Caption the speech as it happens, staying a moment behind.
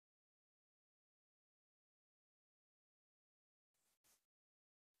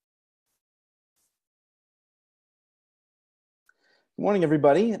Good morning,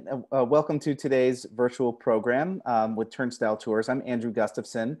 everybody. Welcome to today's virtual program with Turnstile Tours. I'm Andrew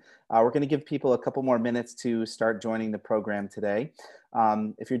Gustafson. We're going to give people a couple more minutes to start joining the program today.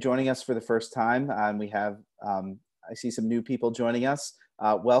 If you're joining us for the first time, I see some new people joining us.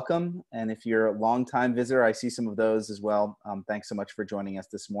 Welcome. And if you're a longtime visitor, I see some of those as well. Thanks so much for joining us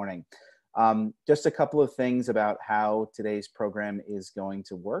this morning. Just a couple of things about how today's program is going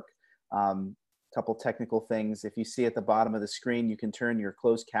to work. Couple technical things. If you see at the bottom of the screen, you can turn your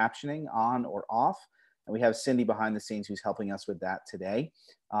closed captioning on or off. And we have Cindy behind the scenes who's helping us with that today.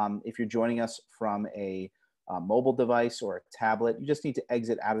 If you're joining us from a mobile device or a tablet, you just need to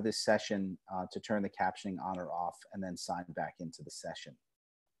exit out of this session to turn the captioning on or off and then sign back into the session.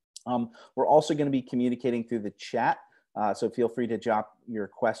 We're also going to be communicating through the chat, so feel free to drop your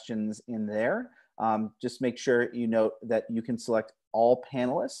questions in there. Just make sure you note that you can select all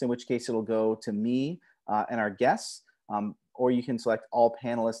panelists, in which case it'll go to me and our guests, or you can select all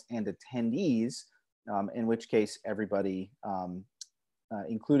panelists and attendees, in which case everybody,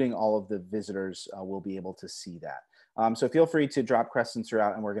 including all of the visitors, will be able to see that. So feel free to drop questions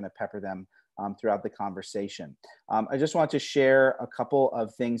throughout, and we're going to pepper them throughout the conversation. I just want to share a couple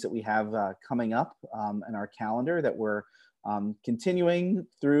of things that we have coming up in our calendar that we're continuing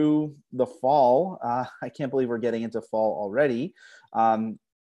through the fall. I can't believe we're getting into fall already. But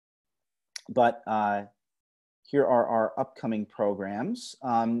here are our upcoming programs.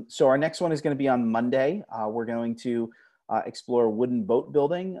 So our next one is going to be on Monday. We're going to explore wooden boat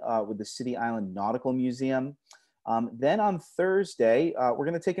building with the City Island Nautical Museum. Then on Thursday, we're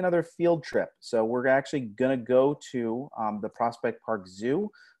going to take another field trip. So we're actually going to go to the Prospect Park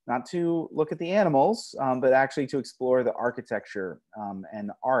Zoo, not to look at the animals, but actually to explore the architecture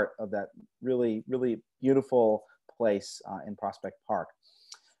and art of that really, really beautiful place in Prospect Park.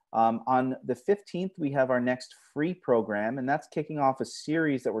 On the 15th, we have our next free program, and that's kicking off a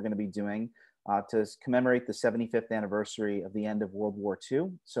series that we're going to be doing to commemorate the 75th anniversary of the end of World War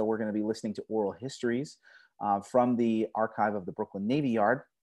II. So we're going to be listening to oral histories from the archive of the Brooklyn Navy Yard.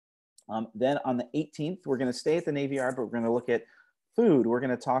 Then on the 18th, we're going to stay at the Navy Yard, but we're going to look at food. We're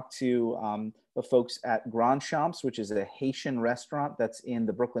going to talk to the folks at Grand Champs, which is a Haitian restaurant that's in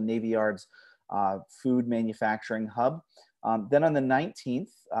the Brooklyn Navy Yard's food manufacturing hub. Then on the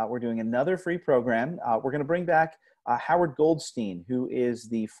 19th, we're doing another free program. We're going to bring back Howard Goldstein, who is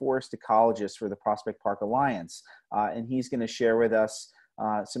the forest ecologist for the Prospect Park Alliance. And he's going to share with us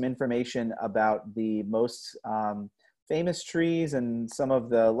some information about the most famous trees and some of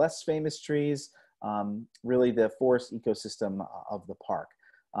the less famous trees, really the forest ecosystem of the park.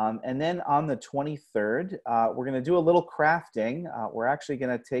 And then on the 23rd, we're going to do a little crafting. We're actually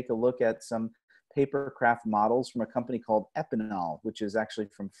going to take a look at some paper craft models from a company called Epinal, which is actually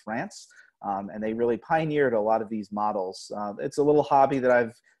from France. And they really pioneered a lot of these models. It's a little hobby that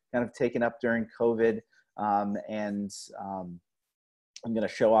I've kind of taken up during COVID. And I'm going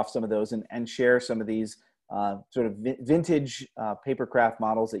to show off some of those and share some of these sort of vintage paper craft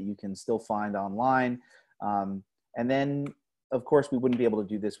models that you can still find online. And then, of course, we wouldn't be able to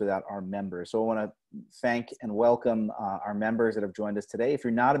do this without our members. So I want to thank and welcome our members that have joined us today. If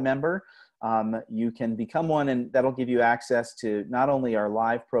you're not a member, you can become one, and that'll give you access to not only our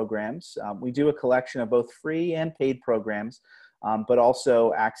live programs. We do a collection of both free and paid programs, but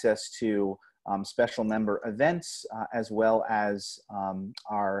also access to special member events, as well as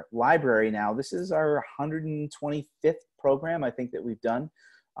our library. Now, this is our 125th program, I think, that we've done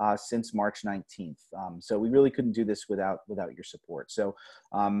since March 19th. So we really couldn't do this without your support. So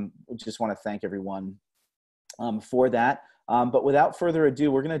we just want to thank everyone for that. But without further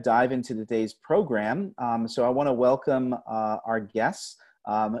ado, we're going to dive into today's program. So I want to welcome our guests,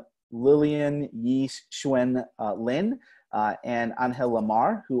 Lilian Yi-Hsuan Lin and Ángel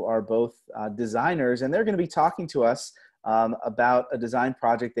Lamar, who are both designers, and they're going to be talking to us about a design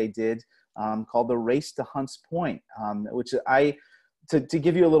project they did called the Race to Hunts Point, which to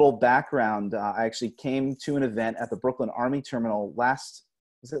give you a little background, I actually came to an event at the Brooklyn Army Terminal last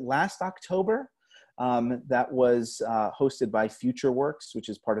October? That was hosted by Futureworks, which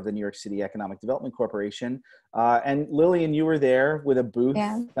is part of the New York City Economic Development Corporation. And Lilian, you were there with a booth,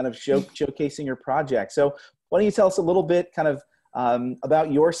 kind of showcasing your project. So why don't you tell us a little bit kind of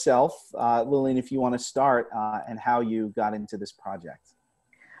about yourself, Lilian, if you want to start, and how you got into this project.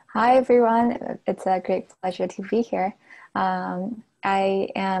 Hi, everyone. It's a great pleasure to be here. I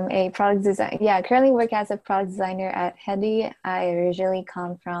am a product designer. I currently work as a product designer at FWRD. I originally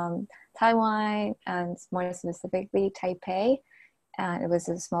come from Taiwan, and more specifically Taipei. And it was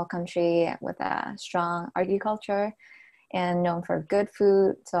a small country with a strong agriculture and known for good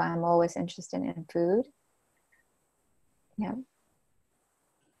food. So I'm always interested in food. Yeah.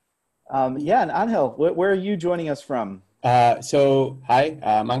 Yeah, and Angel, where are you joining us from? Hi,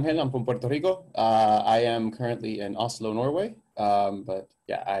 I'm Ángel. I'm from Puerto Rico. I am currently in Oslo, Norway. But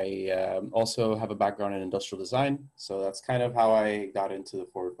yeah, I also have a background in industrial design. So that's kind of how I got into the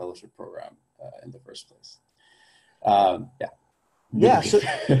FWRD Fellowship program in the first place. Yeah. Yeah, so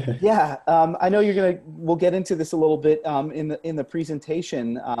yeah, I know we'll get into this a little bit in the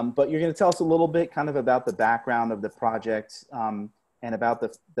presentation, but you're going to tell us a little bit kind of about the background of the project and about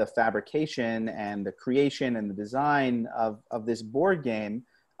the fabrication and the creation and the design of this board game.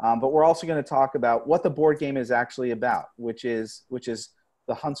 But we're also going to talk about what the board game is actually about, which is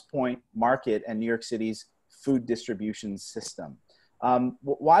the Hunts Point market and New York City's food distribution system.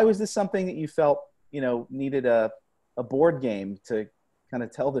 Why was this something that you felt, needed a board game to kind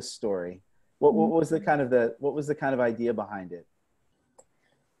of tell this story? What was the kind of idea behind it?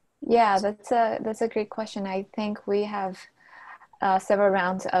 Yeah, that's a great question. I think we have several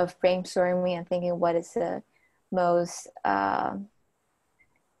rounds of brainstorming and thinking what is the most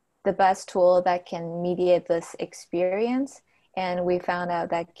the best tool that can mediate this experience. And we found out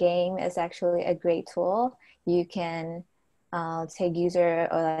that game is actually a great tool. You can take user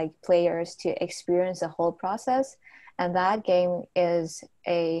or like players to experience the whole process. And that game is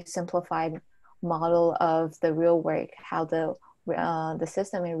a simplified model of the real work, how the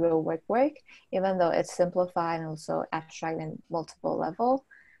system in real work, even though it's simplified and also abstract in multiple level.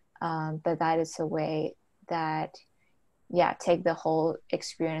 But that is a way that, take the whole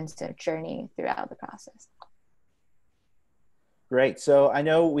experience and journey throughout the process. Great. So I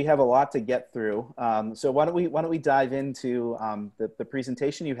know we have a lot to get through. So why don't we dive into the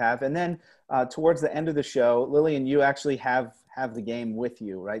presentation you have, and then towards the end of the show, Lilian, you actually have the game with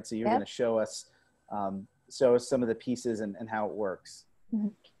you, right? So you're going to show us some of the pieces and how it works. Mm-hmm.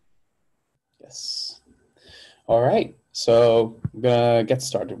 Yes. All right. So I'm gonna get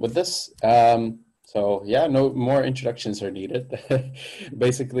started with this. So yeah, no more introductions are needed.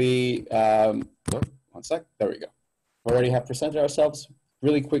 Basically, one sec. There we go. We already have presented ourselves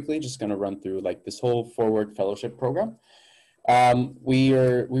really quickly. Just going to run through like this whole FWRD Fellowship program. We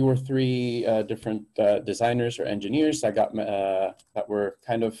were three different designers or engineers that were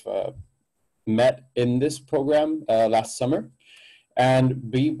kind of met in this program last summer,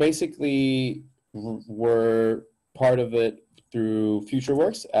 and we basically were part of it through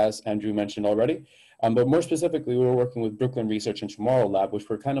Futureworks, as Andrew mentioned already. But more specifically, we were working with Brooklyn Research and Tomorrow Lab, which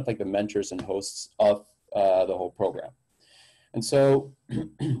were kind of like the mentors and hosts of the whole program. And so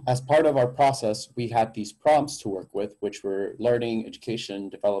as part of our process, we had these prompts to work with, which were learning, education,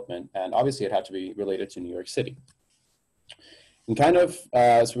 development, and obviously it had to be related to New York City. And kind of,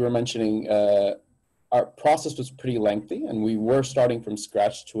 as we were mentioning, our process was pretty lengthy, and we were starting from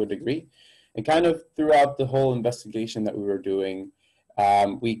scratch to a degree. And kind of throughout the whole investigation that we were doing,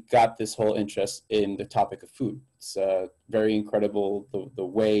 we got this whole interest in the topic of food. It's very incredible the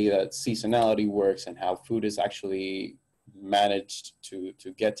way that seasonality works and how food is actually managed to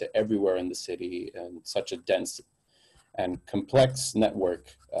get to everywhere in the city and such a dense and complex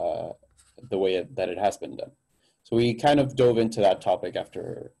network the way that it has been done. So we kind of dove into that topic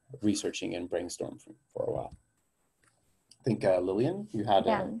after researching and brainstorming for a while. I think Lilian, you had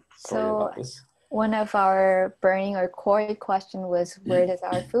a story about this. One of our burning or core question was, where does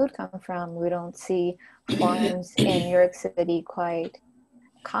our food come from? We don't see farms in New York City quite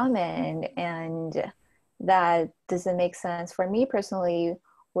common, and that doesn't make sense. For me personally,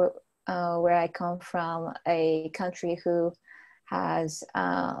 where I come from, a country who has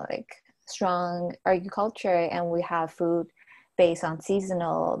like strong agriculture, and we have food based on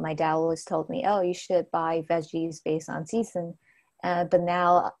seasonal. My dad always told me, oh, you should buy veggies based on season. But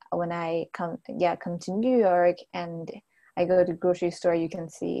now when I come to New York and I go to the grocery store, you can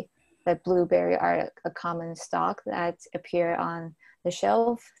see that blueberry are a common stock that appear on the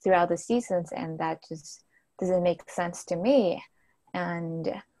shelf throughout the seasons, and that just doesn't make sense to me.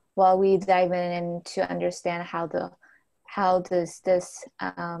 And while we dive in to understand how does this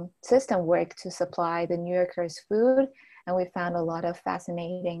system work to supply the New Yorkers food, and we found a lot of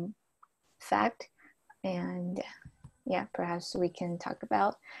fascinating fact, and perhaps we can talk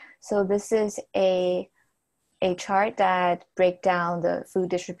about. So this is a chart that breaks down the food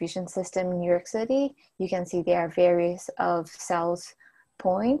distribution system in New York City. You can see there are various of sales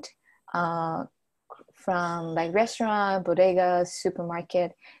point from like restaurant, bodega,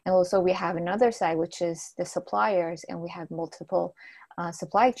 supermarket, and also we have another side which is the suppliers, and we have multiple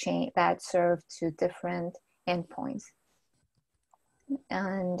supply chain that serve to different endpoints.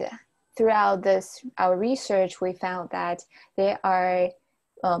 And throughout our research, we found that there are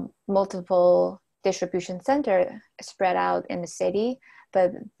multiple distribution centers spread out in the city,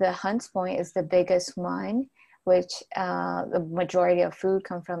 but the Hunts Point is the biggest one, which the majority of food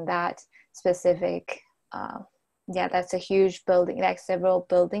come from that specific, yeah, that's a huge building, like several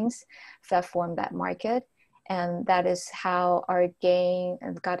buildings that form that market. And that is how our game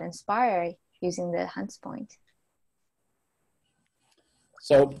got inspired, using the Hunts Point.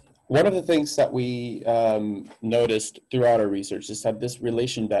 So one of the things that we noticed throughout our research is that this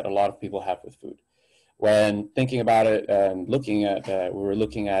relation that a lot of people have with food. When thinking about it and looking at, we were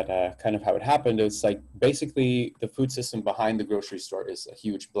looking at kind of how it happened, it's like basically the food system behind the grocery store is a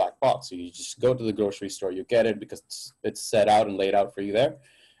huge black box. So you just go to the grocery store, you get it because it's set out and laid out for you there,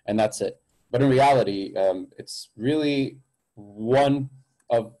 and that's it. But in reality, it's really one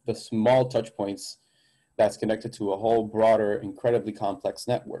of the small touch points that's connected to a whole broader, incredibly complex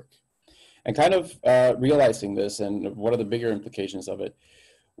network. And kind of realizing this and what are the bigger implications of it,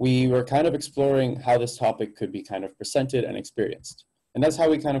 we were kind of exploring how this topic could be kind of presented and experienced. And that's how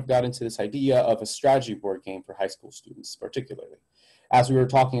we kind of got into this idea of a strategy board game for high school students, particularly. As we were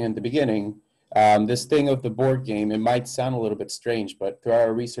talking in the beginning, this thing of the board game, it might sound a little bit strange, but through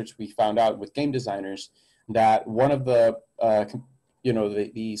our research, we found out with game designers that one of the,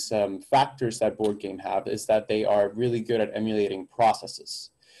 these factors that board game have is that they are really good at emulating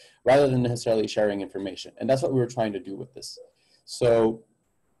processes rather than necessarily sharing information. And that's what we were trying to do with this. So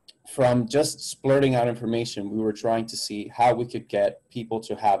from just splurting out information, we were trying to see how we could get people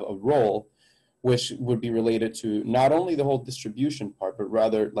to have a role which would be related to not only the whole distribution part, but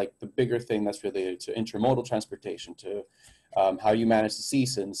rather like the bigger thing that's related to intermodal transportation, to how you manage the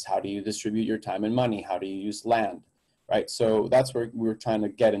seasons, how do you distribute your time and money, how do you use land, right? So that's where we were trying to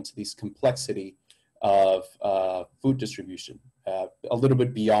get into this complexity of food distribution, a little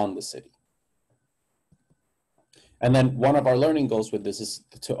bit beyond the city. And then one of our learning goals with this is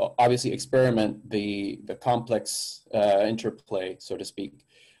to obviously experiment the complex interplay, so to speak,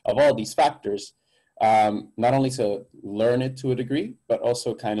 of all these factors, not only to learn it to a degree, but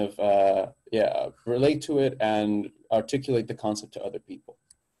also kind of, relate to it and articulate the concept to other people,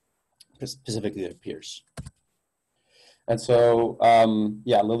 specifically their peers. And so,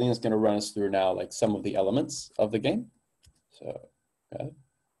 Lilian's going to run us through now like some of the elements of the game. So, go ahead.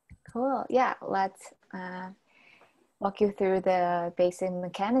 Cool. Yeah, let's walk you through the basic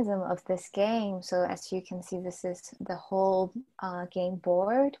mechanism of this game. So as you can see, this is the whole game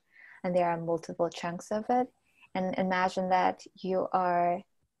board, and there are multiple chunks of it. And imagine that you are,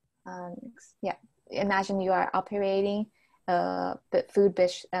 imagine you are operating a food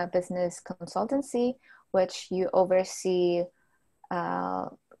business consultancy, which you oversee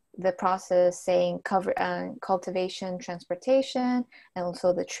the process, saying cultivation, transportation, and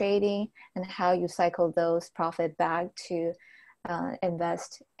also the trading, and how you cycle those profit back to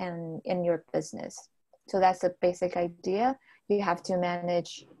invest in your business. So that's the basic idea. You have to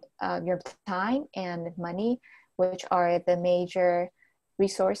manage your time and money, which are the major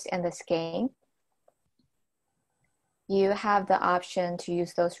resource in this game. You have the option to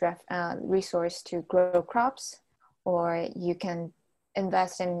use those resources to grow crops, or you can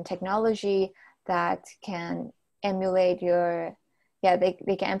invest in technology that can emulate your, they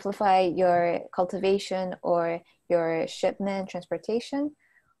can amplify your cultivation or your shipment, transportation,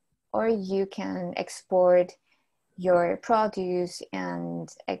 or you can export your produce and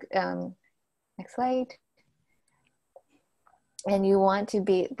next slide. And you want to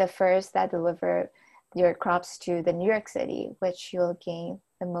be the first that deliver your crops to the New York City, which you'll gain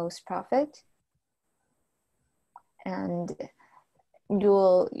the most profit. And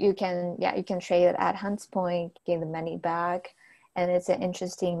you can trade it at Hunts Point, gain the money back. And it's an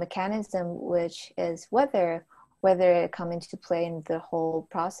interesting mechanism, which is whether it come into play in the whole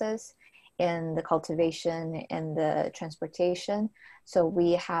process, in the cultivation and the transportation. So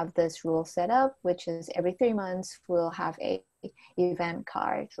we have this rule set up, which is every 3 months we'll have a event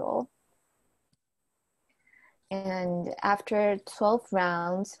card roll. And after 12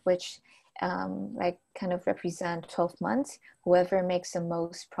 rounds, which kind of represent 12 months, whoever makes the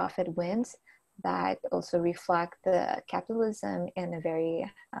most profit wins. That also reflect the capitalism in a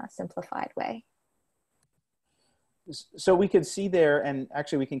very simplified way. So we could see there, and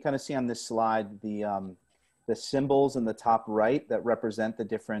actually we can kind of see on this slide, the symbols in the top right that represent the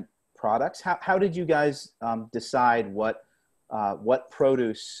different products. How did you guys decide what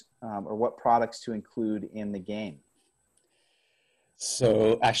produce or what products to include in the game?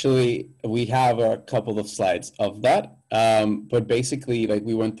 So actually, we have a couple of slides of that, but basically, like,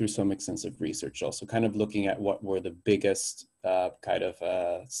 we went through some extensive research, also kind of looking at what were the biggest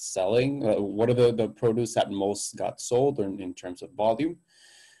selling, what are the produce that most got sold in terms of volume.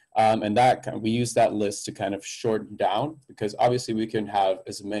 And we use that list to kind of shorten down, because obviously we can have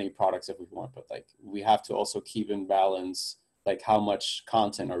as many products if we want, but like we have to also keep in balance, like how much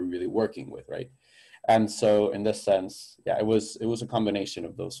content are we really working with, right? And so in this sense, yeah, it was a combination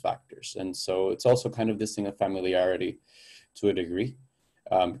of those factors. And so it's also kind of this thing of familiarity to a degree,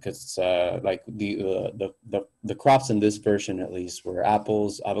 because like the crops in this version at least were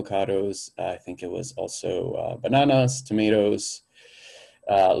apples, avocados. I think it was also bananas, tomatoes,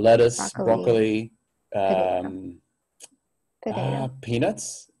 lettuce, broccoli,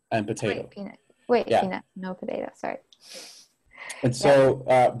 peanuts, and potato. Peanut, no potato, sorry. And so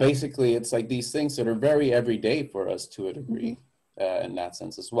basically it's like these things that are very everyday for us to a degree, in that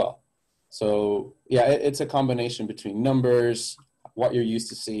sense as well. So yeah, it's a combination between numbers, what you're used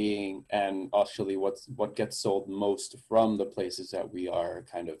to seeing, and actually what gets sold most from the places that we are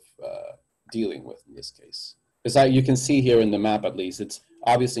kind of dealing with in this case. Because you can see here in the map, at least, it's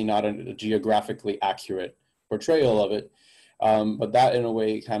obviously not a geographically accurate portrayal of it, but that in a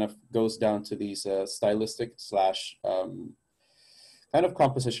way kind of goes down to these stylistic slash kind of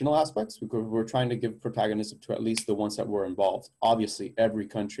compositional aspects, because we're trying to give protagonism to at least the ones that were involved. Obviously, every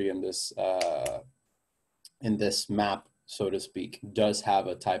country in this map, so to speak, does have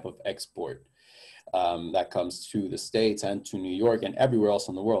a type of export that comes to the States and to New York and everywhere else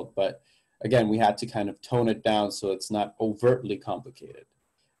in the world. But again, we had to kind of tone it down so it's not overtly complicated.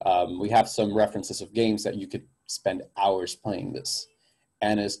 We have some references of games that you could spend hours playing this,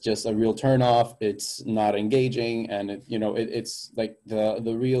 and it's just a real turnoff. It's not engaging, and it's like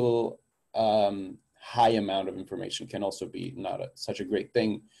the real high amount of information can also be not such a great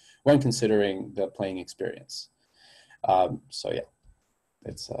thing when considering the playing experience. So yeah,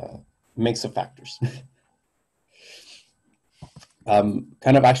 it's a mix of factors.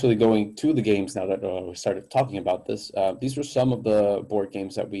 Kind of actually going to the games now that we started talking about this. These were some of the board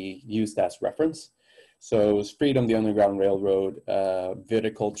games that we used as reference. So it was Freedom, the Underground Railroad,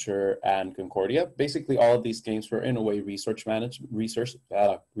 Viticulture, and Concordia. Basically, all of these games were in a way resource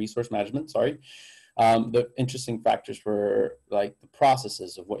management. Sorry. The interesting factors were like the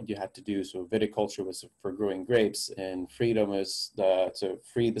processes of what you had to do. So Viticulture was for growing grapes, and Freedom is to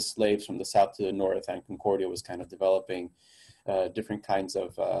free the slaves from the south to the north, and Concordia was kind of developing different kinds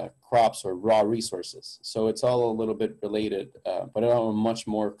of crops or raw resources. So it's all a little bit related, but on a much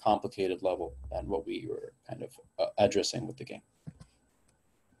more complicated level than what we were kind of addressing with the game.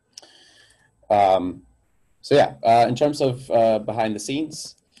 So yeah, in terms of behind the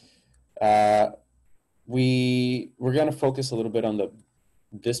scenes, we're going to focus a little bit on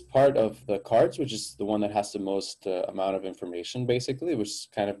this part of the cards, which is the one that has the most amount of information, basically, which is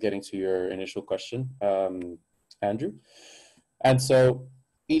kind of getting to your initial question, Andrew. And so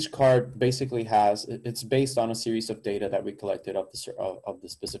each card basically it's based on a series of data that we collected of the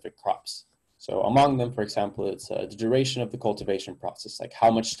specific crops. So among them, for example, it's the duration of the cultivation process, like how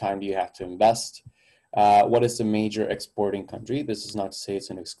much time do you have to invest? What is the major exporting country? This is not to say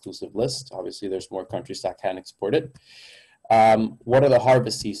it's an exclusive list. Obviously, there's more countries that can export it. What are the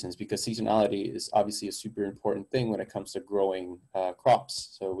harvest seasons? Because seasonality is obviously a super important thing when it comes to growing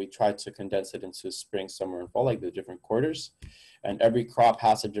crops. So we tried to condense it into spring, summer, and fall, like the different quarters. And every crop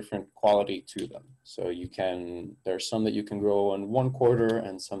has a different quality to them. So there's some that you can grow in one quarter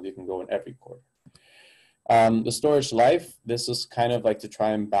and some that you can grow in every quarter. The storage life, this is kind of like to try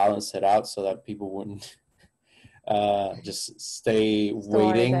and balance it out so that people wouldn't just stay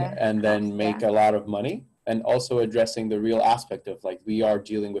waiting and then make a lot of money. And also addressing the real aspect of like, we are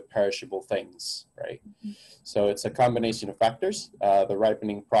dealing with perishable things, right? So it's a combination of factors. The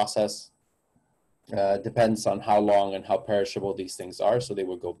ripening process depends on how long and how perishable these things are, so they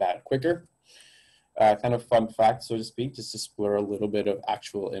will go bad quicker. Kind of fun fact, so to speak, just to explore a little bit of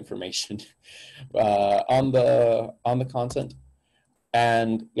actual information on the content.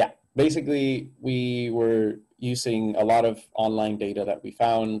 And yeah, basically we were using a lot of online data that we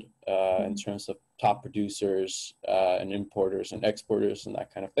found in terms of top producers and importers and exporters and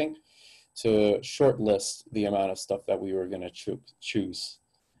that kind of thing, to shortlist the amount of stuff that we were going to choose.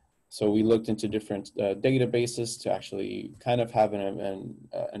 So we looked into different databases to actually kind of have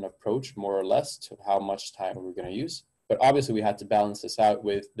an approach, more or less, to how much time we're going to use. But obviously we had to balance this out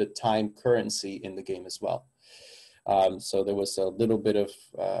with the time currency in the game as well. So there was a little bit of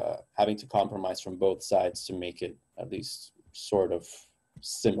having to compromise from both sides to make it at least sort of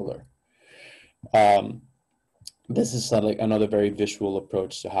similar. This is like another very visual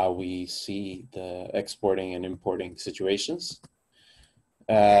approach to how we see the exporting and importing situations.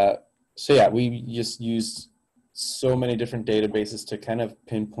 So yeah, we just used so many different databases to kind of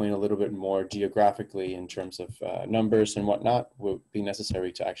pinpoint a little bit more geographically in terms of numbers and whatnot would be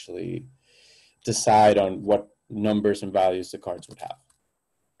necessary to actually decide on what numbers and values the cards would have.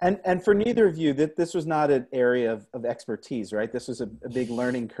 And for neither of you, that this was not an area of expertise, right? This was a big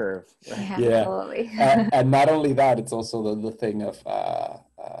learning curve, right? Yeah, Yeah. absolutely. And not only that, it's also the thing of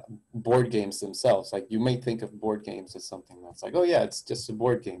board games themselves. Like, you may think of board games as something that's like, oh yeah, it's just a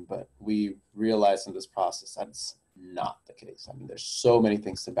board game, but we realized in this process that's not the case. I mean, there's so many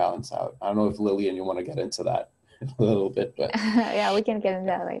things to balance out. I don't know if Lilian, you want to get into that a little bit, but Yeah, we can get into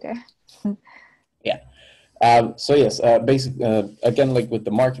that later. yeah. So yes, again, like with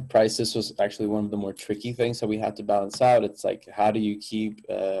the market price, this was actually one of the more tricky things that we had to balance out. It's like, how do you keep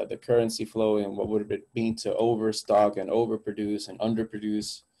the currency flowing, and what would it mean to overstock and overproduce and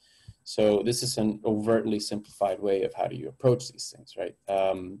underproduce? So this is an overtly simplified way of how do you approach these things, right?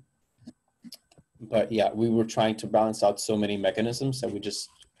 But yeah, we were trying to balance out so many mechanisms that we just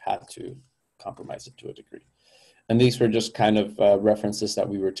had to compromise it to a degree. And these were just kind of references that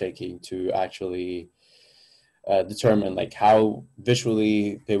we were taking to actually determine like how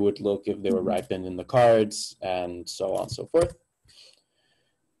visually they would look if they were ripened in the cards, and so on and so forth.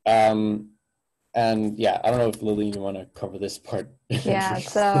 And yeah, I don't know if Lilian, you want to cover this part. Yeah,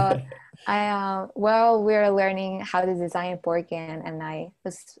 so well, we're learning how to design a board game, and I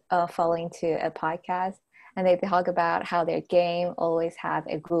was following to a podcast, and they talk about how their game always have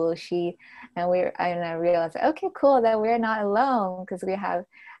a Google sheet, and I realized, okay, cool, that we're not alone, because we have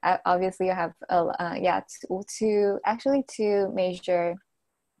obviously you have two major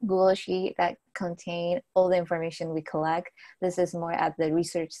Google sheet that contain all the information we collect. This is more at the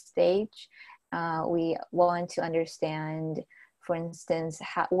research stage. We want to understand, for instance,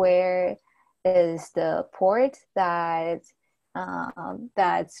 where is the port that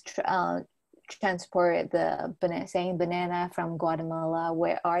transport the banana from Guatemala?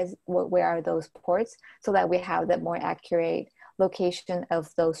 Where are those ports, so that we have the more accurate location of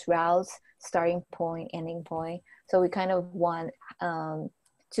those routes, starting point, ending point. So we kind of want, to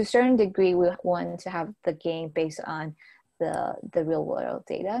a certain degree, we want to have the game based on the real world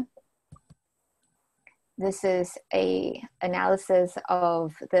data. This is a analysis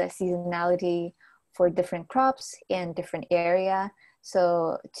of the seasonality for different crops in different area.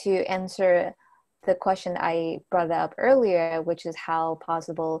 So to answer the question I brought up earlier, which is how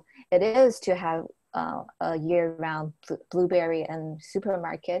possible it is to have a year-round blueberry and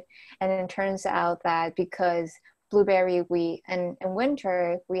supermarket. And it turns out that because blueberry, in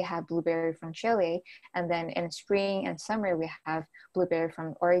winter, we have blueberry from Chile, and then in spring and summer, we have blueberry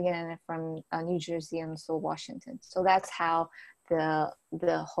from Oregon and from New Jersey and also Washington. So that's how the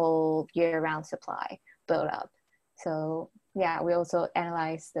whole year-round supply built up. So yeah, we also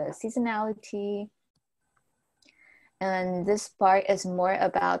analyze the seasonality. And this part is more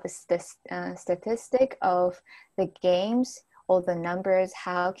about the statistic of the games, all the numbers,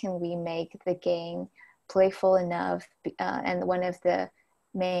 how can we make the game playful enough. And one of the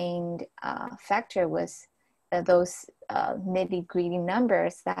main factor was those nitty-gritty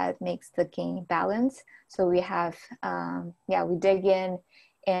numbers that makes the game balance. So we have, we dig in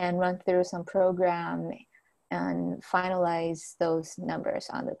and run through some program and finalize those numbers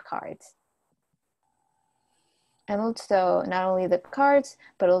on the cards. And also not only the cards,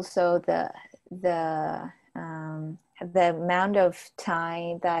 but also the amount of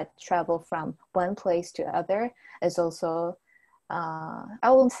time that travel from one place to other is also, I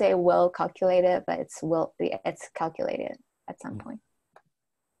won't say well calculated, but it's calculated at some point.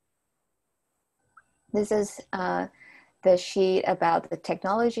 This is the sheet about the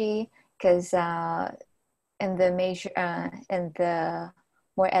technology, because in the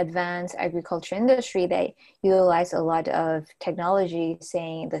more advanced agriculture industry, they utilize a lot of technology,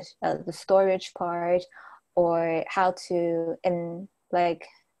 saying the storage part, or how to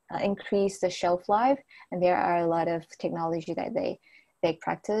increase the shelf life. And there are a lot of technology that they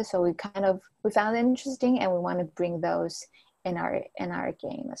practice. So we found it interesting, and we want to bring those in our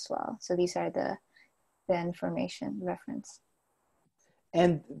game as well. So these are the information reference.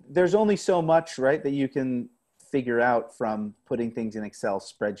 And there's only so much, right, that you can figure out from putting things in Excel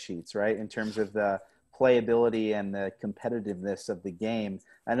spreadsheets, right, in terms of the playability and the competitiveness of the game.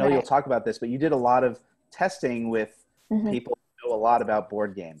 I know you'll talk about this, but you did a lot of testing with people who know a lot about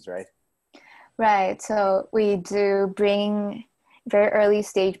board games, right? Right. So we do bring very early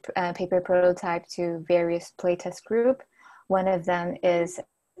stage paper prototype to various playtest group. One of them is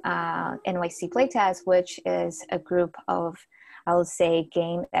NYC Playtest, which is a group of, I would say,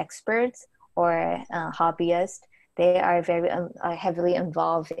 game experts or hobbyists. They are very heavily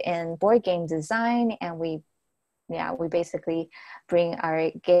involved in board game design, and we yeah, we basically bring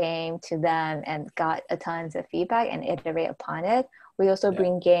our game to them and got a tons of feedback and iterate upon it. We also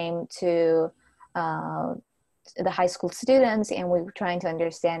bring game to the high school students, and we're trying to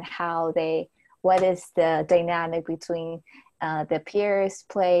understand what is the dynamic between the peers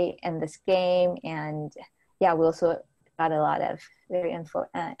play in this game. And yeah, we also got a lot of very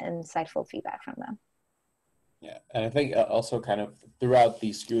insightful feedback from them. Yeah, and I think also kind of throughout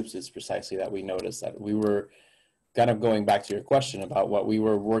these groups is precisely that we noticed that we were kind of going back to your question about what we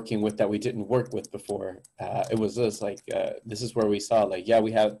were working with that we didn't work with before. It was this like, this is where we saw like, yeah,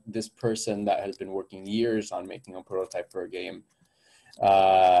 we have this person that has been working years on making a prototype for a game.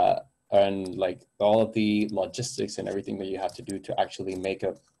 And like all of the logistics and everything that you have to do to actually make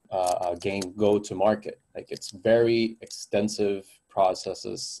a game go to market. Like it's very extensive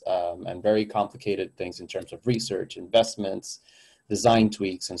processes and very complicated things in terms of research, investments, design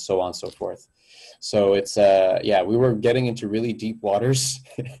tweaks, and so on and so forth. So it's, yeah, we were getting into really deep waters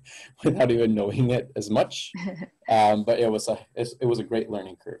without even knowing it as much. But it was a great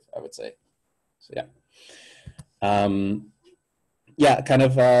learning curve, I would say. So yeah. Yeah, kind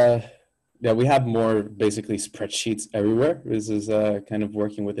of, yeah, we have more basically spreadsheets everywhere. This is kind of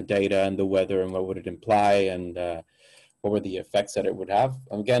working with the data and the weather and what would it imply and what were the effects that it would have.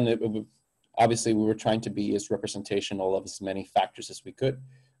 Again, obviously we were trying to be as representational of as many factors as we could,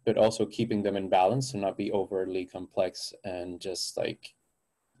 but also keeping them in balance and not be overly complex and just like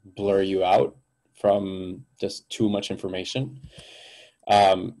blur you out from just too much information.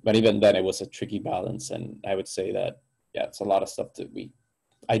 But even then it was a tricky balance. And I would say that, yeah, it's a lot of stuff that we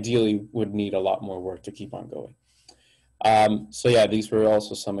ideally would need a lot more work to keep on going. So yeah, these were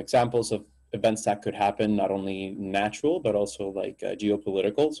also some examples of events that could happen, not only natural, but also like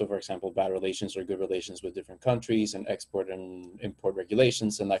geopolitical. So for example, bad relations or good relations with different countries and export and import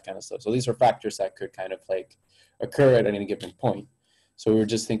regulations and that kind of stuff. So these are factors that could kind of like occur at any given point. So we were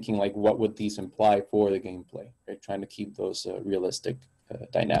just thinking like, what would these imply for the gameplay, right? Trying to keep those realistic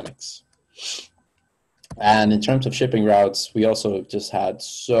dynamics. And in terms of shipping routes, we also just had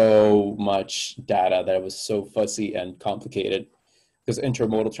so much data that was so fuzzy and complicated. Because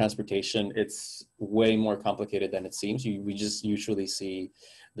intermodal transportation, it's way more complicated than it seems. We just usually see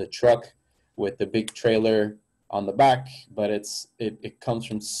the truck with the big trailer on the back, but it comes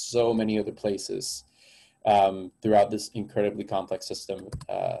from so many other places throughout this incredibly complex system.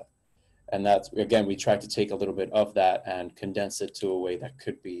 And that's, again, we tried to take a little bit of that and condense it to a way that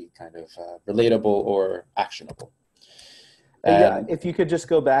could be kind of relatable or actionable. Yeah, if you could just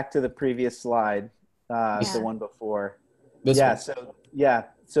go back to the previous slide, the one before.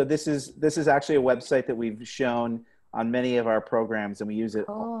 So this is actually a website that we've shown on many of our programs, and we use it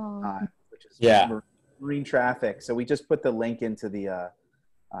all the time, which is marine traffic. So we just put the link into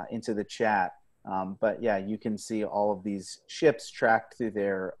the chat. But yeah, you can see all of these ships tracked through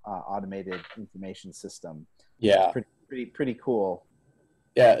their automated information system. Yeah, pretty cool.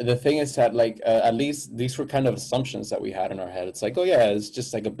 Yeah, the thing is that like at least these were kind of assumptions that we had in our head. It's like, oh yeah, it's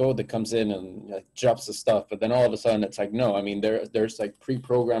just like a boat that comes in and like drops the stuff, but then all of a sudden it's like, no, I mean there's like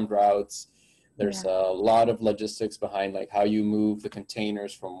pre-programmed routes. There's a lot of logistics behind like how you move the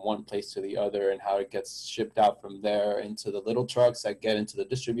containers from one place to the other and how it gets shipped out from there into the little trucks that get into the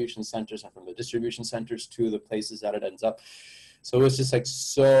distribution centers and from the distribution centers to the places that it ends up. So it's just like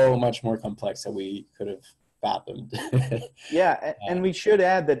so much more complex that we could have fathomed. Yeah, and we should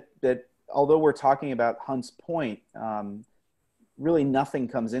add that although we're talking about Hunts Point, really nothing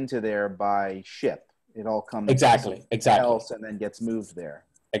comes into there by ship. It all comes exactly else and then gets moved there.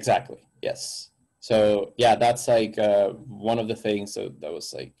 Exactly. Yes. So yeah, that's like one of the things that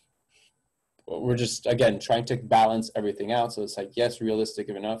was like, we're just, again, trying to balance everything out. So it's like, yes, realistic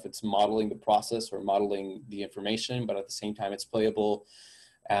enough. It's modeling the process or modeling the information, but at the same time, it's playable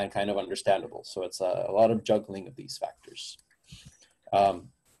and kind of understandable. So it's a lot of juggling of these factors.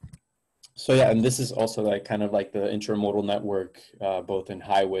 So yeah, and this is also like kind of like the intermodal network, both in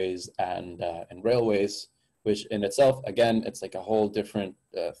highways and railways, which in itself, again, it's like a whole different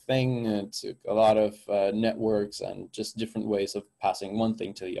thing. It's a lot of networks and just different ways of passing one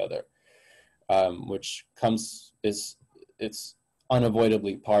thing to the other, which it's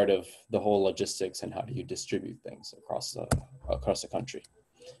unavoidably part of the whole logistics and how do you distribute things across the country.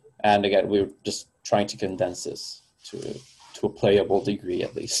 And again, we're just trying to condense this to a playable degree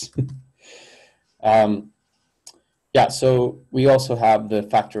at least. Yeah, so we also have the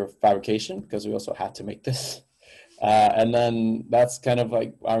factor of fabrication because we also had to make this. And then that's kind of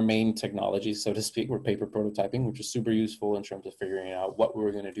like our main technology, so to speak. We're paper prototyping, which is super useful in terms of figuring out what we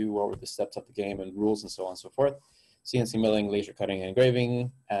were going to do, what were the steps of the game and rules and so on and so forth. CNC milling, laser cutting and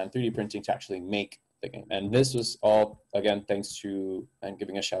engraving, and 3D printing to actually make the game. And this was all, again, thanks to, and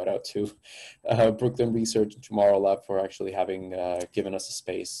giving a shout out to Brooklyn Research and Tomorrow Lab for actually having given us a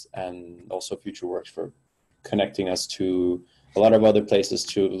space, and also Futureworks for connecting us to a lot of other places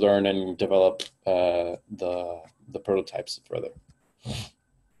to learn and develop the prototypes further.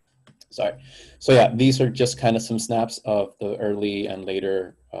 Sorry. So yeah, these are just kind of some snaps of the early and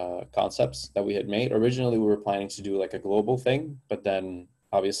later concepts that we had made. Originally, we were planning to do like a global thing, but then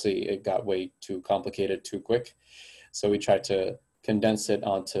obviously it got way too complicated too quick. So we tried to condense it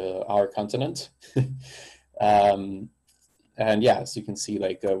onto our continent. And yeah, as you can see,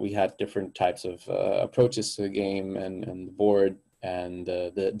 like we had different types of approaches to the game and the board and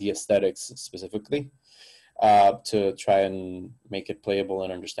the aesthetics specifically, to try and make it playable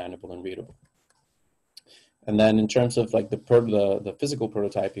and understandable and readable. And then in terms of like the physical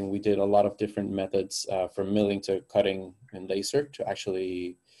prototyping, we did a lot of different methods, from milling to cutting and laser, to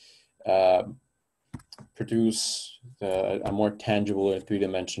actually produce a more tangible and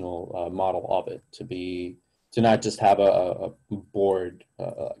three-dimensional model of it, to not just have a board,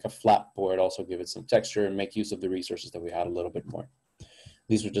 like a flat board, also give it some texture and make use of the resources that we had a little bit more.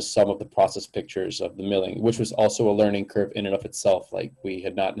 These were just some of the process pictures of the milling, which was also a learning curve in and of itself. Like we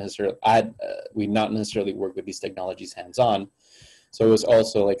had not necessarily worked with these technologies hands-on. So it was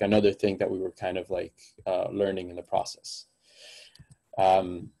also like another thing that we were kind of like learning in the process.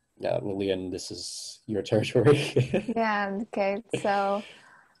 Yeah, Lilian, this is your territory. Yeah, okay. So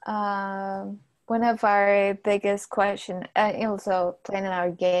one of our biggest question, also planning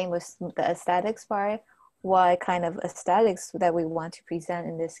our game, was the aesthetics part. What kind of aesthetics that we want to present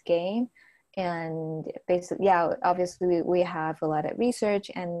in this game. And basically, yeah, obviously we have a lot of research,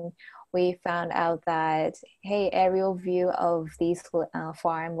 and we found out that, hey, aerial view of these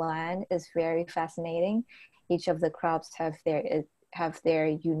farmland is very fascinating. Each of the crops have their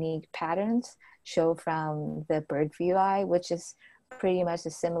unique patterns show from the bird view eye, which is pretty much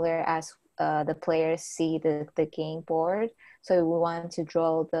as similar as the players see the game board. So we want to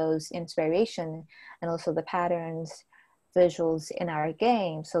draw those inspiration and also the patterns, visuals in our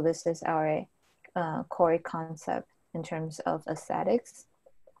game. So this is our core concept in terms of aesthetics.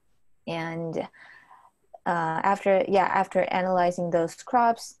 And after analyzing those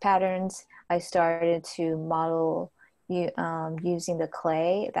crops patterns, I started to model using the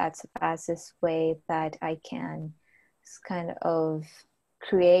clay. That's the fastest way that I can kind of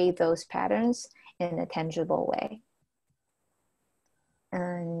create those patterns in a tangible way.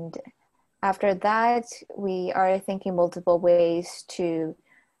 And after that, we are thinking multiple ways to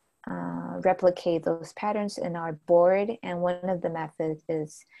replicate those patterns in our board. And one of the methods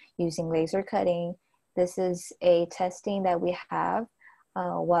is using laser cutting. This is a testing that we have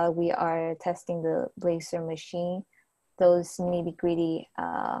while we are testing the laser machine. Those nitty-gritty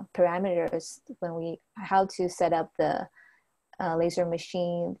parameters how to set up the laser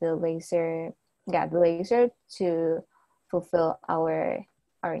machine, the laser to fulfill our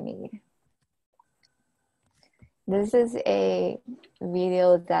need. This is a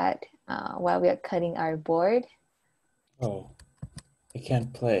video that while we are cutting our board. Oh, it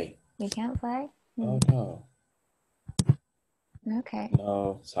can't play. You can't play? Oh no. Okay.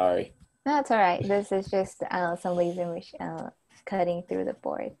 No, sorry. No, it's all right. This is just some laser machine cutting through the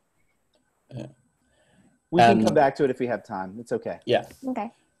board. Yeah. We can come back to it if we have time. It's okay. Yeah.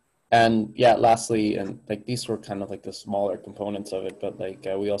 Okay. And yeah, lastly, and like these were kind of like the smaller components of it, but like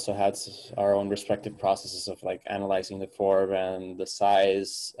we also had our own respective processes of like analyzing the form and the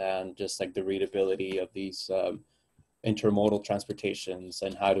size and just like the readability of these intermodal transportations,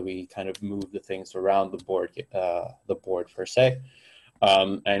 and how do we kind of move the things around the board per se,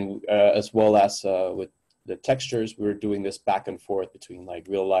 and as well as with the textures, we were doing this back and forth between like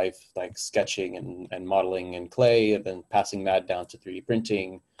real life, like sketching and modeling in clay, and then passing that down to 3D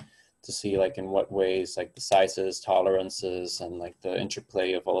printing to see like in what ways like the sizes, tolerances, and like the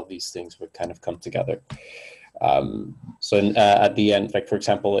interplay of all of these things would kind of come together. So at the end, like for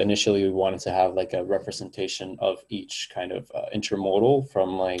example, initially we wanted to have like a representation of each kind of intermodal,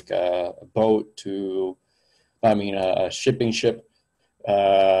 from like a boat to, a shipping ship,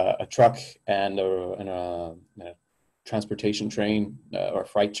 a truck, and a transportation train or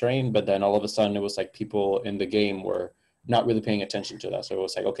freight train. But then all of a sudden it was like people in the game were not really paying attention to that. So it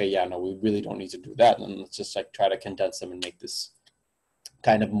was like, okay, yeah, no, we really don't need to do that. And let's just like try to condense them and make this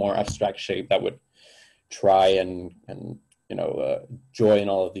kind of more abstract shape that would try and join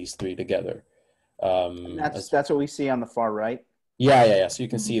all of these three together. That's what we see on the far right. Yeah. So you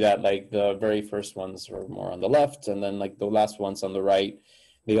can see that like the very first ones were more on the left, and then like the last ones on the right,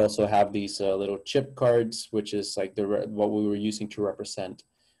 they also have these little chip cards, which is like what we were using to represent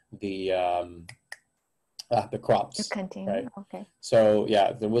the the crops. Continue. Right? Okay. So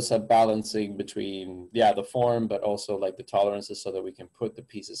yeah, there was a balancing between the form, but also like the tolerances, so that we can put the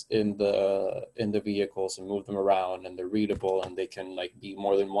pieces in the vehicles and move them around, and they're readable, and they can like be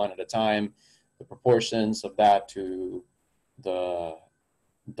more than one at a time. The proportions of that to the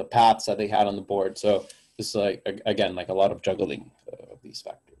paths that they had on the board. So it's like again like a lot of juggling of these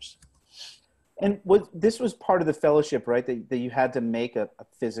factors. And this was part of the fellowship, right? That you had to make a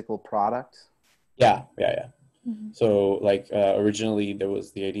physical product. Yeah. Mm-hmm. So like originally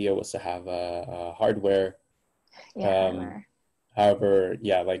the idea was to have a hardware. Hardware. However,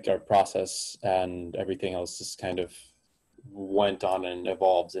 like our process and everything else just kind of went on and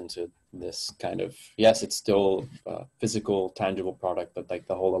evolved into this kind of, yes, it's still a physical, tangible product, but like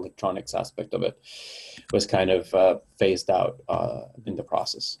the whole electronics aspect of it was kind of phased out in the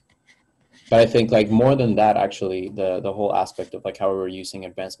process. But I think like more than that, actually, the whole aspect of like how we're using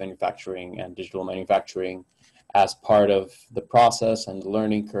advanced manufacturing and digital manufacturing as part of the process and the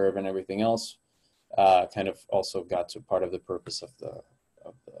learning curve and everything else kind of also got to part of the purpose of the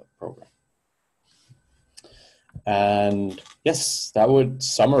program. And yes, that would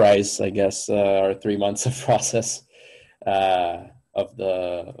summarize, I guess, our 3 months of process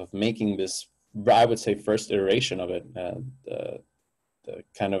of making this, I would say, first iteration of it. The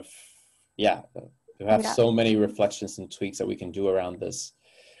kind of, to have so many reflections and tweaks that we can do around this.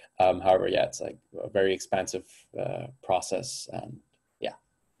 However, it's like a very expansive process, and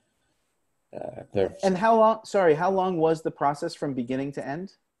and how long was the process from beginning to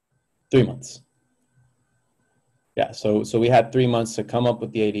end? 3 months. Yeah, so we had 3 months to come up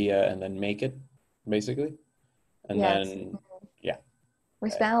with the idea and then make it, basically. And then, we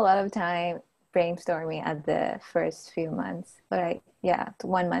spent a lot of time brainstorming at the first few months, but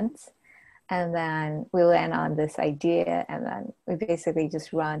 1 month. And then we land on this idea, and then we basically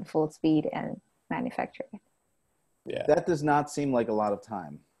just run full speed and manufacture it. Yeah. That does not seem like a lot of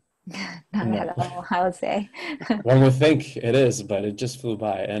time. Not at all, I would say. One would think it is, but it just flew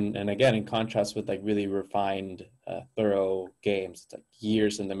by. And again, in contrast with like really refined, thorough games, it's like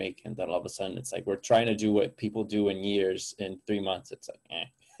years in the making, and then all of a sudden it's like we're trying to do what people do in years in 3 months. It's like,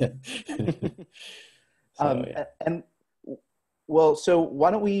 So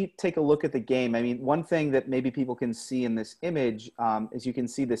why don't we take a look at the game? I mean, one thing that maybe people can see in this image is you can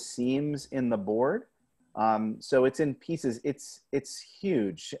see the seams in the board. So it's in pieces. It's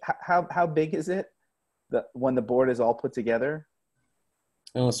huge. How big is it when the board is all put together?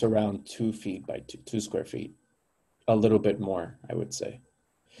 Almost around 2 feet by 2 square feet. A little bit more, I would say.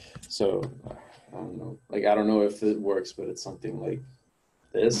 So I don't know. Like, I don't know if it works, but it's something like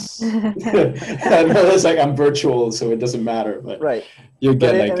this. I know it's like I'm virtual, so it doesn't matter. But right, you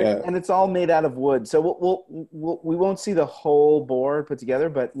get and it's all made out of wood. So we won't see the whole board put together,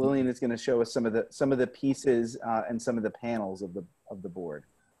 but Lilian is going to show us some of the pieces and some of the panels of the board.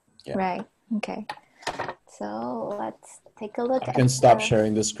 Yeah. Right. Okay. So let's take a look. I can stop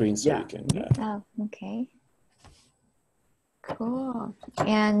sharing the screen so you can. Oh, okay. Cool.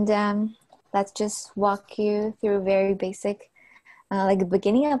 And let's just walk you through very basic. Like the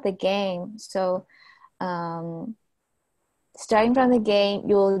beginning of the game. So starting from the game,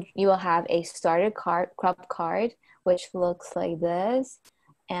 you will have a starter crop card, which looks like this.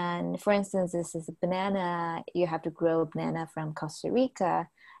 And for instance, this is a banana. You have to grow a banana from Costa Rica,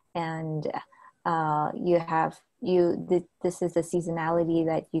 and this is the seasonality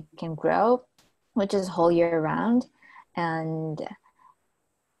that you can grow, which is whole year round. And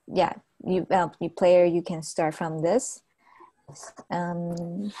you can start from this. Let's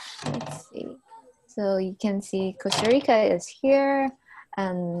see. So you can see Costa Rica is here,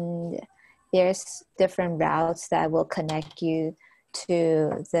 and there's different routes that will connect you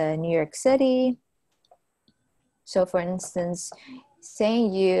to the New York City. So for instance,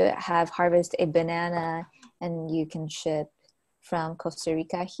 saying you have harvested a banana and you can ship from Costa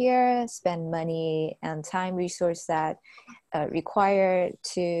Rica here, spend money and time resource that required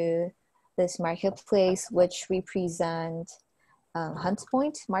to this marketplace, which represent Hunts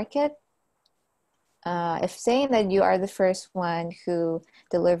Point Market. If saying that you are the first one who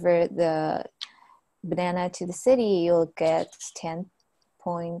delivered the banana to the city, you'll get 10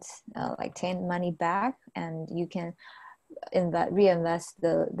 points, 10 money back, and you can reinvest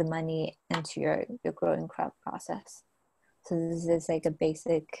the money into your growing crop process. So this is like a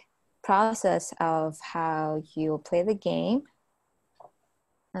basic process of how you'll play the game.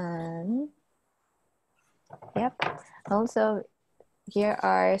 Also, here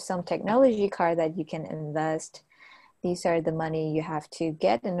are some technology cards that you can invest. These are the money you have to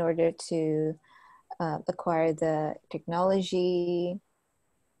get in order to acquire the technology.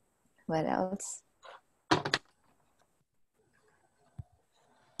 What else?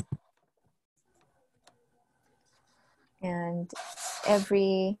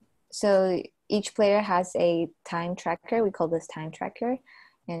 and so each player has a time tracker. We call this time tracker,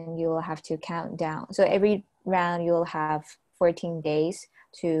 and you will have to count down. So every round you will have 14 days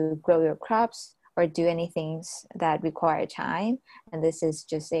to grow your crops or do anything that require time. And this is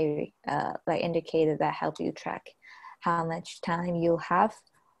just a like indicator that helps you track how much time you have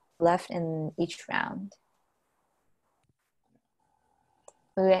left in each round.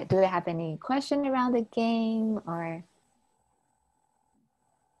 Do they have any question around the game or?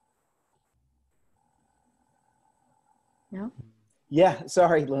 No? Yeah,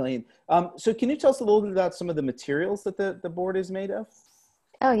 sorry, Lilian. So can you tell us a little bit about some of the materials that the board is made of?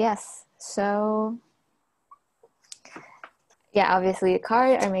 Oh, yes. So, yeah, obviously the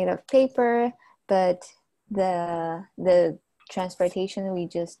cards are made of paper, but the transportation we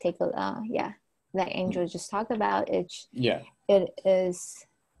just take that Angel just talked about, it is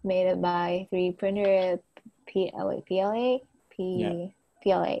made by 3D printer PLA.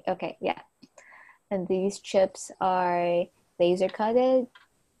 Okay, yeah. And these chips are laser cutted.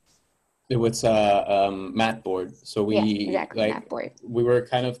 It was a mat board. So mat board. We were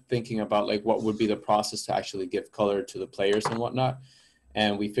kind of thinking about like what would be the process to actually give color to the players and whatnot.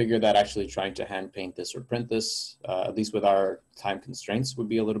 And we figured that actually trying to hand paint this or print this, at least with our time constraints, would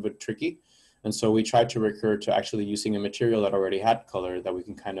be a little bit tricky. And so we tried to recur to actually using a material that already had color that we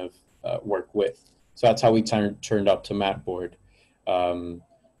can kind of work with. So that's how we turned up to mat board,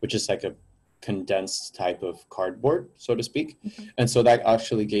 which is like a condensed type of cardboard, so to speak. Mm-hmm. And so that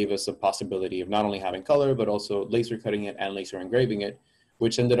actually gave us a possibility of not only having color, but also laser cutting it and laser engraving it,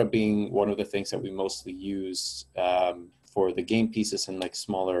 which ended up being one of the things that we mostly used for the game pieces and like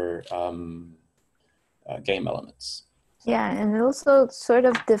smaller game elements. Yeah, and it also sort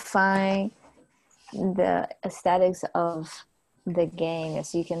of define the aesthetics of the game,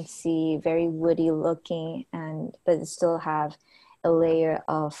 as you can see, very woody looking, but it still have a layer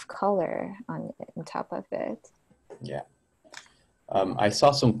of color on top of it. Yeah. I saw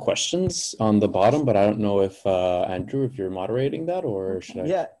some questions on the bottom, but I don't know if Andrew, if you're moderating that, or should I?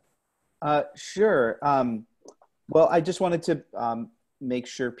 Yeah, sure. Well, I just wanted to make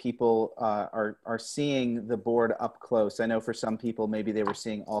sure people are seeing the board up close. I know for some people, maybe they were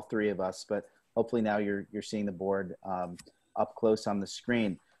seeing all three of us, but hopefully now you're seeing the board up close on the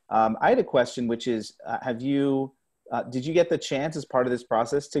screen. I had a question, which is, did you get the chance as part of this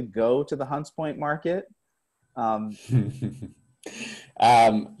process to go to the Hunts Point market?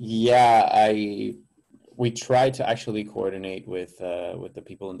 We tried to actually coordinate with the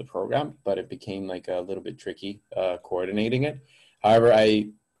people in the program, but it became like a little bit tricky coordinating it. However, I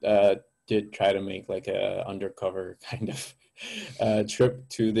did try to make like a undercover kind of trip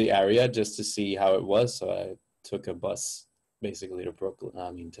to the area just to see how it was. So I took a bus basically to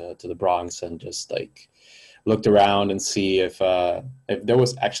Brooklyn, to the Bronx, and just like looked around and see if there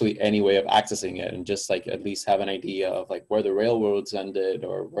was actually any way of accessing it, and just like at least have an idea of like where the railroads ended,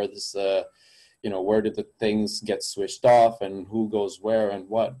 or where this where did the things get switched off and who goes where and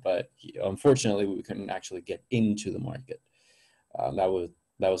what. But unfortunately we couldn't actually get into the market. That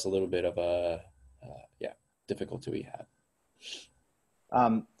was a little bit of a difficulty we had.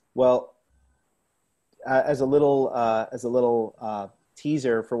 Well, as a little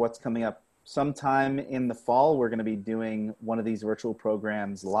teaser for what's coming up, sometime in the fall, we're going to be doing one of these virtual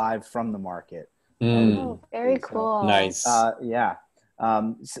programs live from the market. Oh, very cool. Nice. Yeah.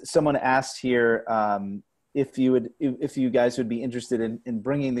 Someone asked here if you guys would be interested in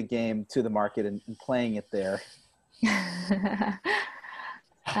bringing the game to the market and playing it there.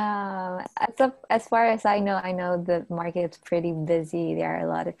 As far as I know the market's pretty busy. There are a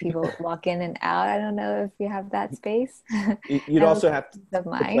lot of people walk in and out. I don't know if you have that space. You'd also have to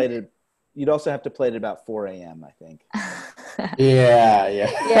play it. You'd also have to play it about 4 a.m. I think. Yeah,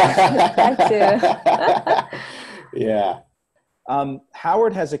 that too. Yeah.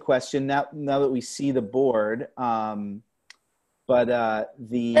 Howard has a question now that we see the board.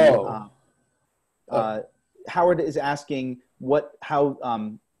 Howard is asking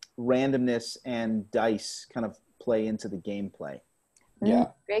how randomness and dice kind of play into the gameplay. Yeah.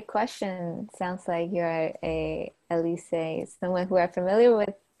 Great question. Sounds like you're someone who are familiar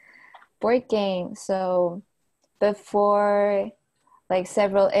with board game. So before, like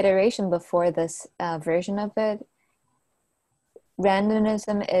several iterations before this version of it,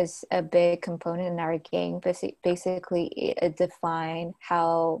 randomism is a big component in our game. Basically, it defines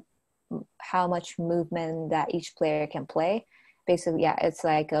how much movement that each player can play. Basically, yeah, it's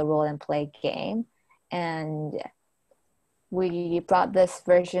like a roll and play game. And we brought this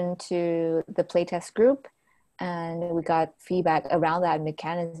version to the playtest group, and we got feedback around that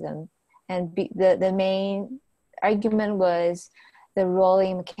mechanism. And the main argument was the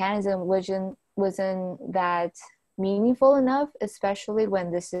rolling mechanism wasn't that meaningful enough, especially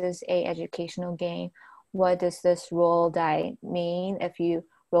when this is a educational game. What does this roll die mean? If you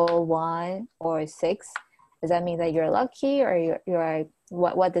roll 1 or 6, does that mean that you're lucky, or you're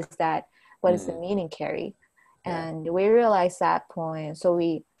what does the meaning carry? And we realized that point, so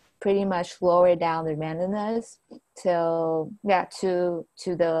we pretty much lowered down the randomness to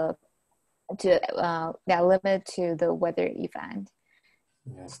limit to the weather event.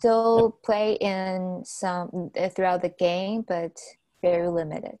 Still play in some throughout the game, but very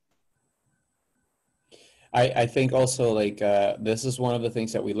limited. I think also like this is one of the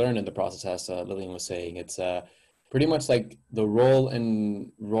things that we learned in the process, as Lilian was saying. It's pretty much like the roll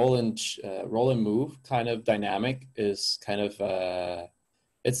and move kind of dynamic is kind of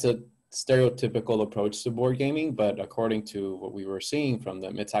it's a stereotypical approach to board gaming, but according to what we were seeing from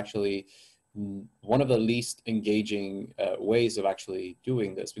them, it's actually one of the least engaging ways of actually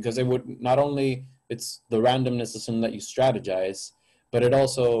doing this, because it would not only, it's the randomness doesn't let you strategize, but it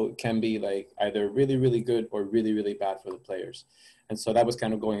also can be like either really, really good or really, really bad for the players. And so that was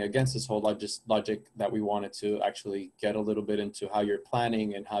kind of going against this whole logic that we wanted to actually get a little bit into how you're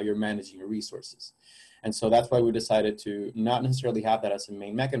planning and how you're managing your resources. And so that's why we decided to not necessarily have that as a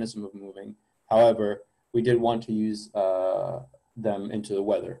main mechanism of moving. However, we did want to use them into the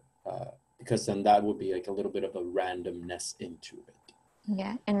weather, because then that would be like a little bit of a randomness into it.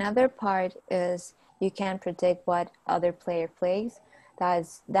 Yeah, another part is you can predict what other player plays. That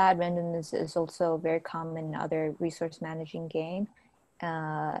randomness is also very common in other resource managing game.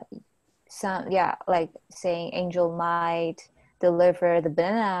 Like saying Angel might deliver the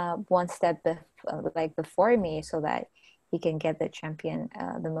banana one step before me, so that he can get the champion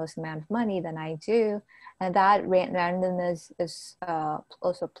the most amount of money than I do, and that randomness is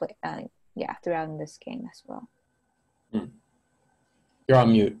also throughout in this game as well. You're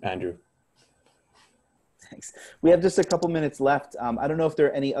on mute, Andrew. Thanks. We have just a couple minutes left. I don't know if there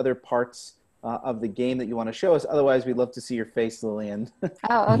are any other parts of the game that you want to show us. Otherwise, we'd love to see your face, Lilian.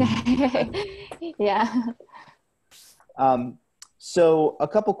 Oh, okay. Yeah. So a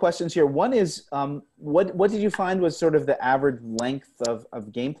couple questions here. One is, what did you find was sort of the average length of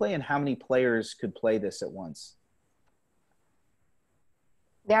gameplay, and how many players could play this at once?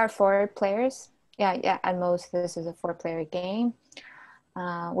 There are 4 players. Yeah. At most, this is a 4-player game.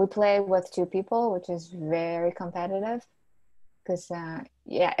 We play with 2 people, which is very competitive, because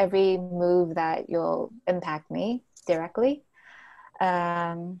every move that you'll impact me directly.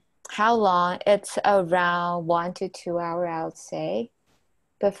 How long? It's around 1 to 2 hours, I would say.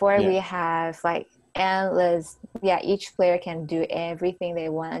 Before we have like endless. Each player can do everything they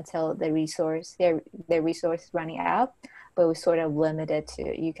want until their resource running out. But we sort of limit it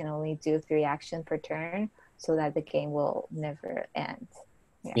to you can only do 3 actions per turn, so that the game will never end.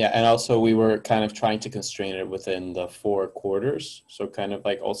 And also we were kind of trying to constrain it within the 4 quarters. So kind of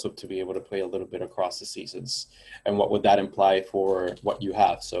like also to be able to play a little bit across the seasons. And what would that imply for what you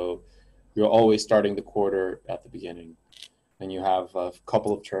have? So you're always starting the quarter at the beginning. And you have a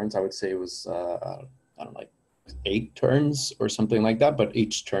couple of turns. I would say it was, I don't know, like 8 turns or something like that. But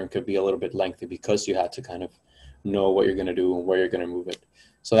each turn could be a little bit lengthy because you had to kind of know what you're going to do and where you're going to move it.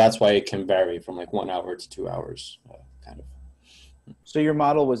 So that's why it can vary from like 1 hour to 2 hours, kind of. So your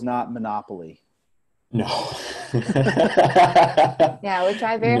model was not Monopoly? No. We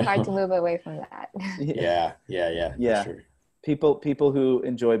try very hard to move away from that. Yeah. Sure. People who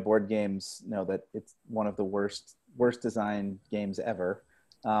enjoy board games know that it's one of the worst designed games ever.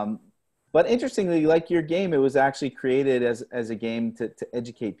 But interestingly, like your game, it was actually created as a game to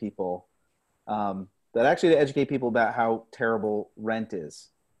educate people. That actually to educate people about how terrible rent is.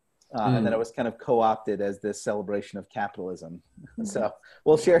 And then it was kind of co-opted as this celebration of capitalism. So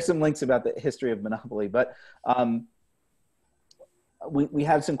we'll share some links about the history of Monopoly. But we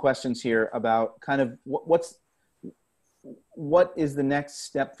have some questions here about kind of what is the next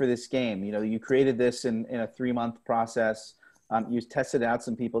step for this game? You know, you created this in a 3-month process. You tested out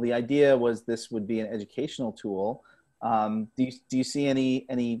some people. The idea was this would be an educational tool. Do you see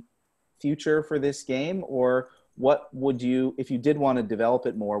any future for this game, or what would you, if you did want to develop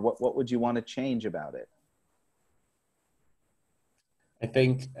it more, what would you want to change about it? I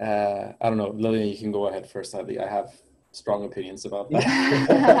think, I don't know, Lilian, you can go ahead first. I have strong opinions about that.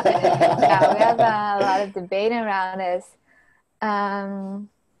 We have a lot of debate around this. I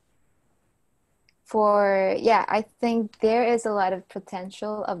think there is a lot of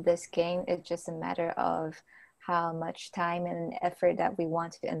potential of this game. It's just a matter of how much time and effort that we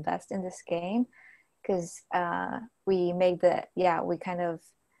want to invest in this game. Because we kind of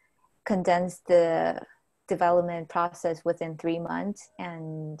condensed the development process within 3 months,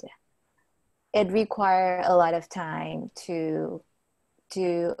 and it required a lot of time to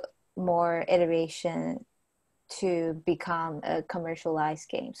do more iteration to become a commercialized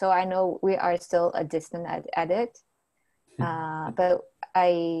game. So I know we are still a distant at it, but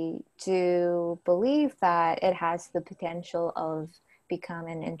I do believe that it has the potential of become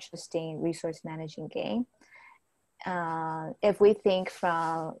an interesting resource managing game. If we think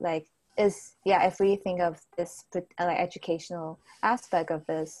from if we think of this educational aspect of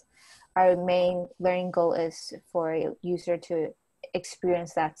this, our main learning goal is for a user to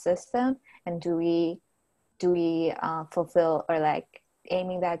experience that system, and do we fulfill or like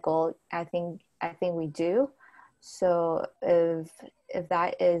aiming that goal? I think we do. So if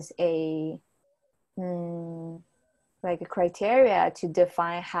that is a like a criteria to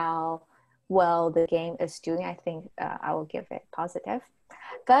define how well the game is doing, I think I will give it positive.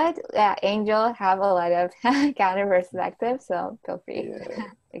 But Angel have a lot of counter perspective, so feel free.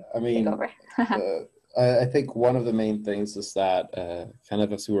 Yeah. I mean, take over. I think one of the main things is that kind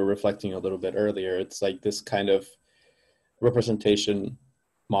of as we were reflecting a little bit earlier, it's like this kind of representation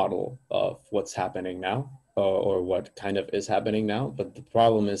model of what's happening now, or what kind of is happening now. But the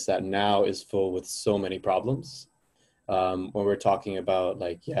problem is that now is full with so many problems. When we're talking about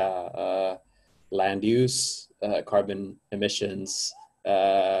like, land use, carbon emissions,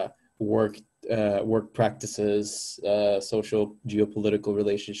 work practices, social geopolitical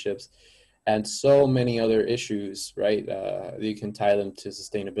relationships, and so many other issues, right? You can tie them to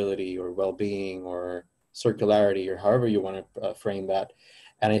sustainability or well-being or circularity, or however you want to frame that.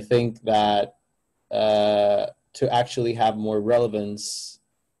 And I think that to actually have more relevance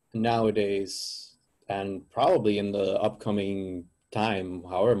nowadays, and probably in the upcoming time,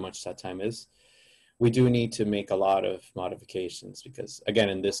 however much that time is, we do need to make a lot of modifications, because again,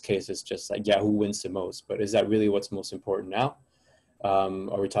 in this case, it's just like, who wins the most? But is that really what's most important now?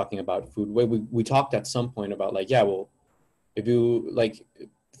 Are we talking about food waste? We talked at some point about like, if you like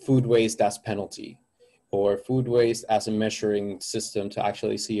food waste as penalty, or food waste as a measuring system to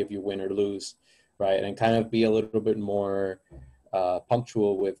actually see if you win or lose, right? And kind of be a little bit more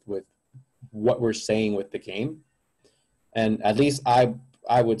punctual with what we're saying with the game. And at least I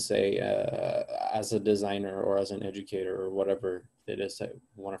would say, as a designer or as an educator or whatever it is I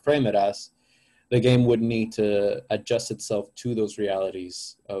want to frame it as, the game would need to adjust itself to those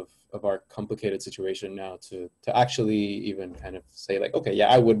realities of our complicated situation now to actually even kind of say like, okay,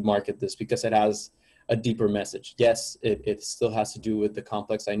 I would market this because it has a deeper message. Yes, it still has to do with the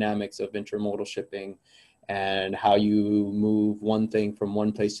complex dynamics of intermodal shipping and how you move one thing from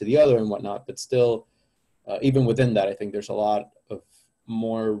one place to the other and whatnot, but still, even within that, I think there's a lot of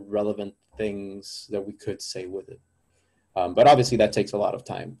more relevant things that we could say with it. But obviously that takes a lot of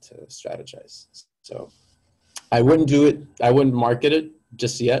time to strategize. So I wouldn't do it. I wouldn't market it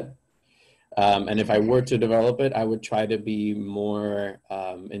just yet. And if I were to develop it, I would try to be more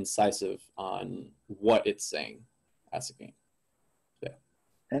incisive on what it's saying as a game. Yeah.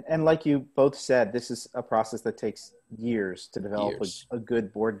 And like you both said, this is a process that takes years to develop a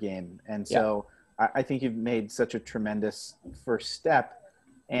good board game. And so I think you've made such a tremendous first step.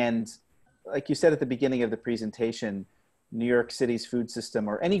 And like you said at the beginning of the presentation, New York City's food system,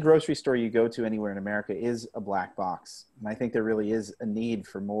 or any grocery store you go to anywhere in America, is a black box. And I think there really is a need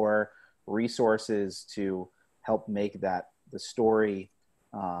for more resources to help make that the story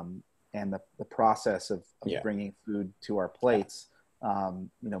and the process of bringing food to our plates,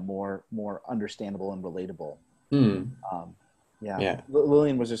 more understandable and relatable.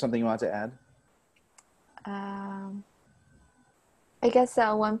 Lilian, was there something you wanted to add? I guess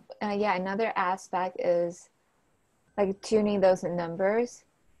another aspect is like tuning those numbers,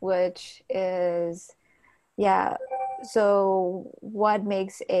 which is, so what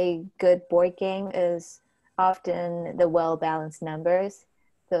makes a good board game is often the well-balanced numbers.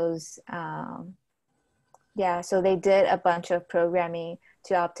 Those, so they did a bunch of programming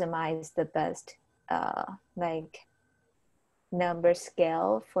to optimize the best number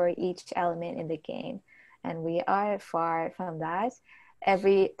scale for each element in the game. And we are far from that.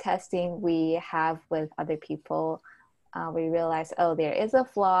 Every testing we have with other people, we realize, there is a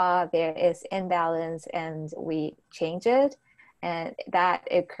flaw, there is imbalance, and we change it, and that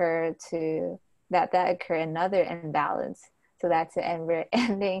occur another imbalance. So that's an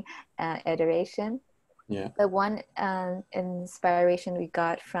ever-ending iteration. Yeah. The one inspiration we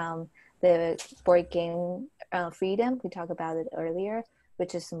got from the board game Freedom, we talked about it earlier,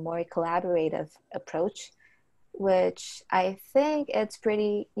 which is a more collaborative approach, which I think it's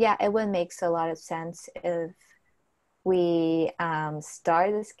pretty, it would make a lot of sense if we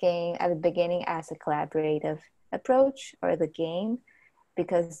start this game at the beginning as a collaborative approach or the game,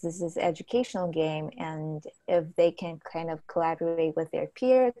 because this is an educational game, and if they can kind of collaborate with their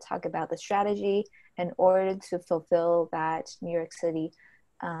peer, talk about the strategy in order to fulfill that New York City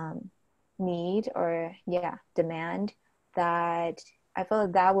need or demand, that I feel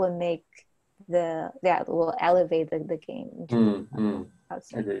like that will make that will elevate the game.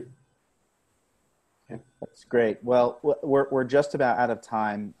 Agreed. Yeah. That's great. Well, we're just about out of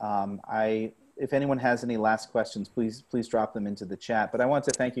time. If anyone has any last questions, please drop them into the chat. But I want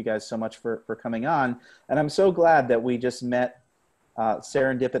to thank you guys so much for coming on. And I'm so glad that we just met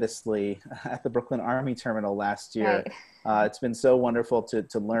serendipitously at the Brooklyn Army Terminal last year. Right. It's been so wonderful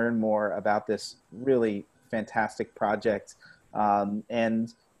to learn more about this really fantastic project.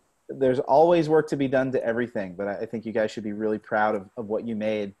 And there's always work to be done to everything, but I think you guys should be really proud of what you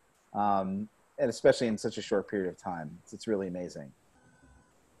made, and especially in such a short period of time. It's really amazing.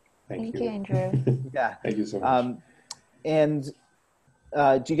 Thank you, Andrew. Yeah. Thank you so much. And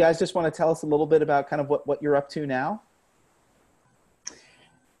do you guys just want to tell us a little bit about kind of what you're up to now?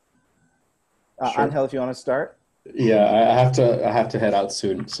 Sure. Ángel, if you want to start. Yeah, I have to head out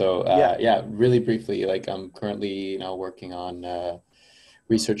soon. So yeah, really briefly, like I'm currently working on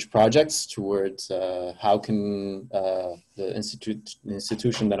research projects towards how can the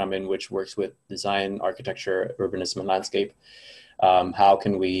institution that I'm in, which works with design, architecture, urbanism, and landscape, how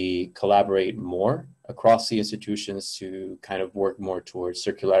can we collaborate more across the institutions to kind of work more towards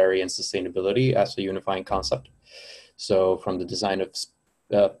circularity and sustainability as a unifying concept. So from the design of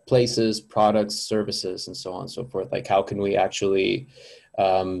places, products, services, and so on and so forth, like how can we actually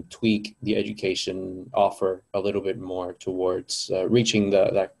tweak the education offer a little bit more towards reaching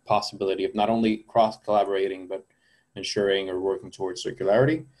that possibility of not only cross-collaborating, but ensuring or working towards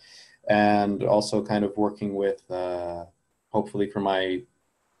circularity, and also kind of working with, hopefully for my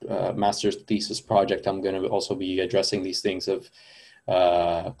master's thesis project, I'm going to also be addressing these things of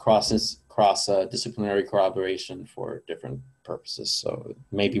cross-disciplinary collaboration for different purposes. So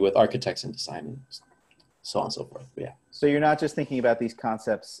maybe with architects and design and so on and so forth. Yeah. So you're not just thinking about these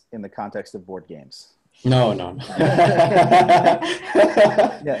concepts in the context of board games. No.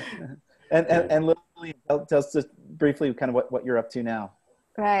 Yeah. And Lily, tell us just briefly kind of what you're up to now.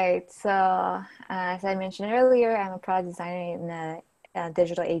 Right. So as I mentioned earlier, I'm a product designer in a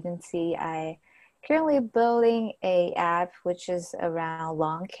digital agency. I currently building a app which is around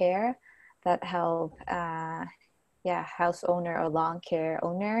lawn care that help house owner or lawn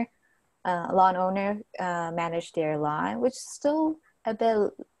owner manage their lawn, which is still a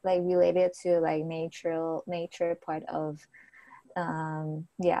bit like related to like nature part of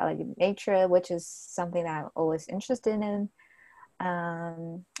like nature, which is something that I'm always interested in.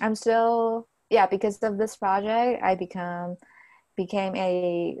 I'm still because of this project I became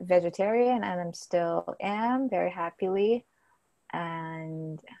a vegetarian, and I'm still very happily,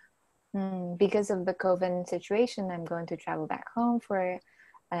 and because of the COVID situation, I'm going to travel back home for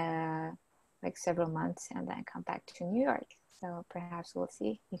like several months and then come back to New York. So perhaps we'll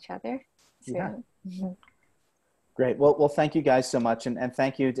see each other soon. Yeah. Great. Well, thank you guys so much. And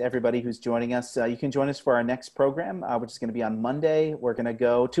thank you to everybody who's joining us. You can join us for our next program, which is going to be on Monday. We're going to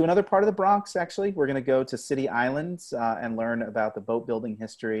go to another part of the Bronx, actually. We're going to go to City Island and learn about the boat building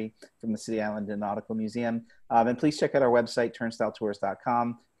history from the City Island and Nautical Museum. And please check out our website,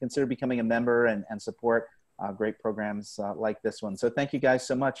 turnstyletours.com. Consider becoming a member and support great programs like this one. So thank you guys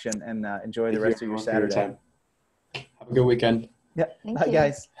so much, and enjoy the rest of your Saturday. Have a good weekend. Yeah. Bye,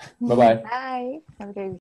 guys. Bye-bye. Bye. Have a good weekend.